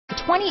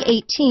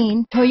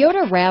2018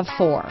 Toyota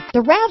RAV4.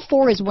 The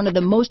RAV4 is one of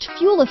the most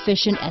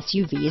fuel-efficient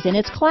SUVs in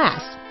its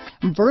class.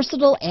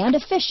 Versatile and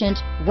efficient,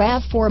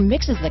 RAV4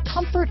 mixes the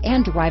comfort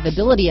and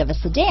drivability of a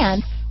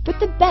sedan with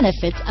the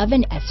benefits of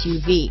an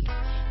SUV.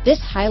 This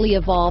highly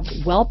evolved,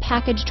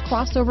 well-packaged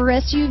crossover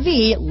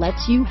SUV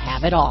lets you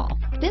have it all.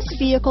 This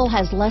vehicle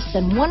has less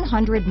than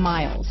 100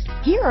 miles.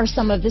 Here are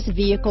some of this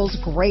vehicle's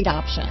great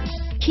options: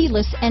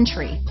 keyless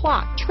entry,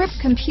 clock, trip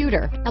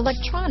computer,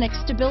 electronic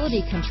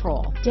stability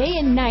control, day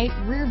and night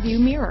rear view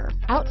mirror,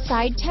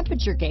 outside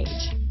temperature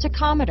gauge,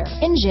 tachometer,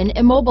 engine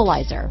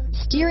immobilizer,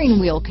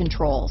 steering wheel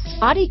controls,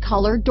 body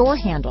color door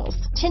handles,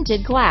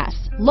 tinted glass,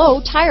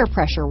 low tire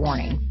pressure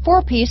warning,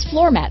 4-piece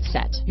floor mat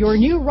set. Your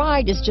new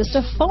ride is just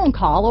a phone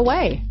call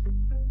away.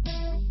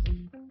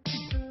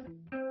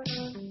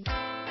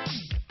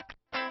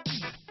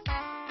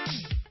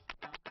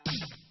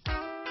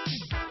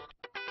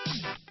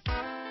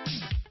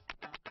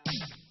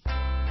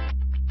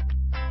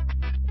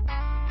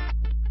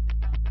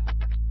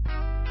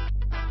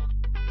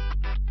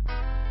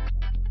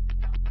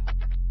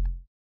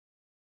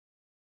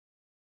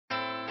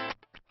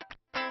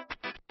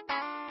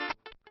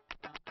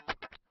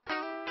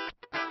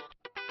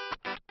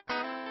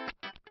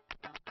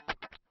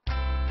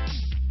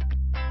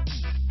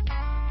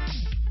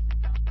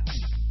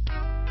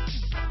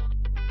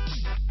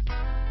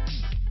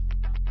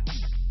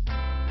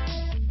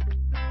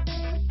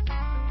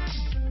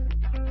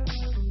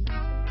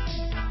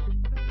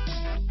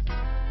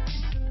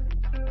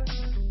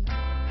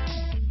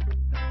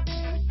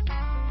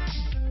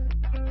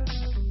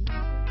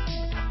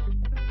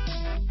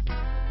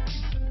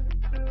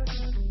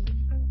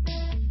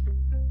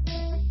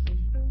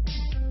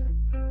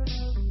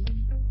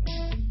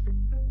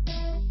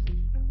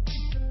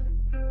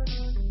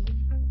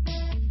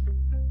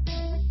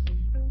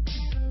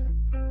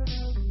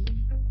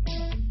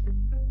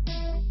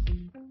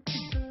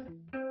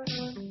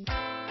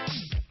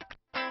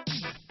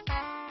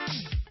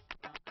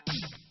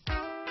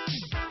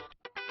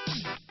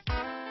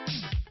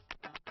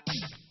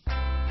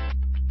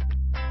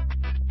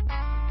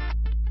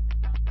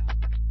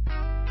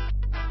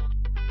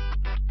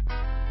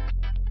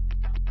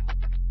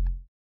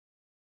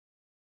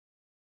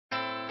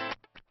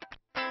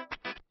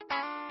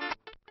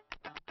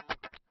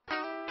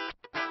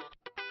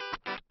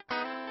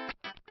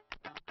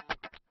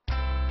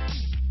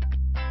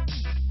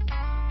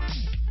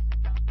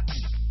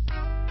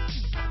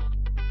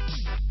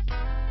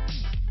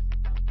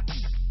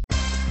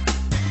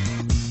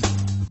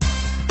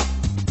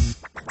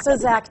 So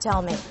Zach,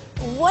 tell me,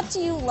 what do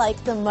you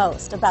like the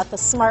most about the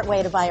smart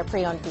way to buy a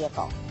pre-owned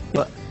vehicle?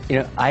 Well,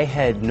 I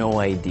had no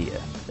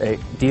idea a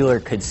dealer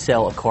could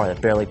sell a car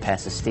that barely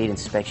passed a state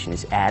inspection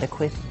is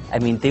adequate. I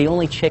mean, they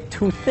only check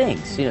two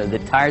things. The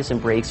tires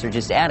and brakes are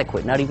just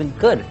adequate, not even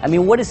good. I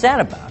mean, what is that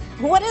about?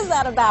 What is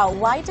that about?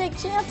 Why take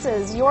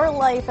chances? Your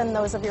life and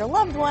those of your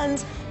loved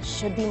ones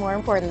should be more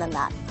important than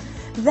that.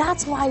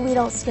 That's why we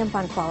don't skimp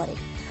on quality.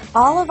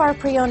 All of our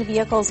pre-owned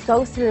vehicles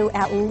go through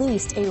at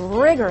least a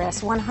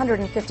rigorous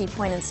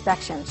 150-point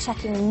inspection,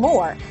 checking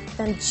more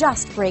than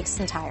just brakes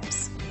and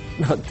tires.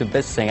 The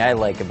best thing I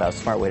like about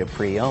Smart Way to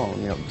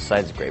Pre-Own,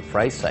 besides the great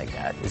price I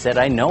got, is that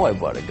I know I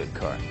bought a good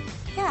car.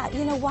 Yeah,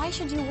 why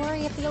should you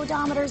worry if the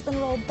odometer's been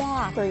rolled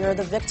back, or you're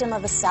the victim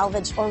of a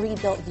salvaged or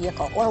rebuilt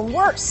vehicle, or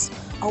worse,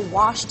 a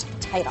washed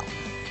title?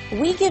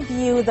 We give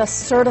you the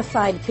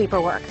certified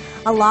paperwork,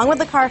 along with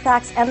the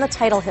Carfax and the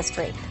title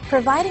history,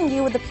 providing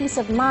you with the peace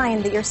of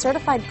mind that your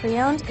certified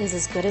pre-owned is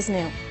as good as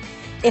new.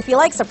 If you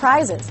like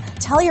surprises,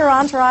 tell your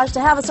entourage to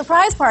have a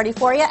surprise party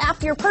for you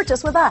after your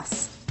purchase with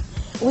us.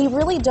 We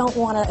really don't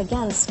want to,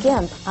 again,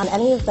 skimp on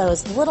any of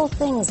those little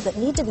things that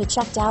need to be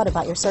checked out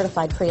about your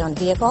certified pre-owned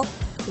vehicle.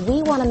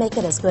 We want to make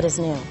it as good as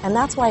new, and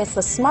that's why it's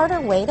the smarter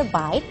way to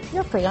buy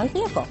your pre-owned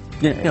vehicle.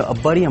 A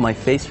buddy on my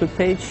Facebook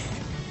page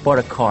bought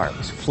a car. It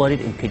was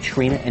flooded in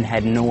Katrina and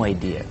had no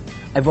idea.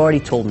 I've already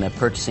told him that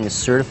purchasing a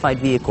certified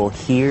vehicle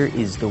here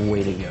is the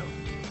way to go.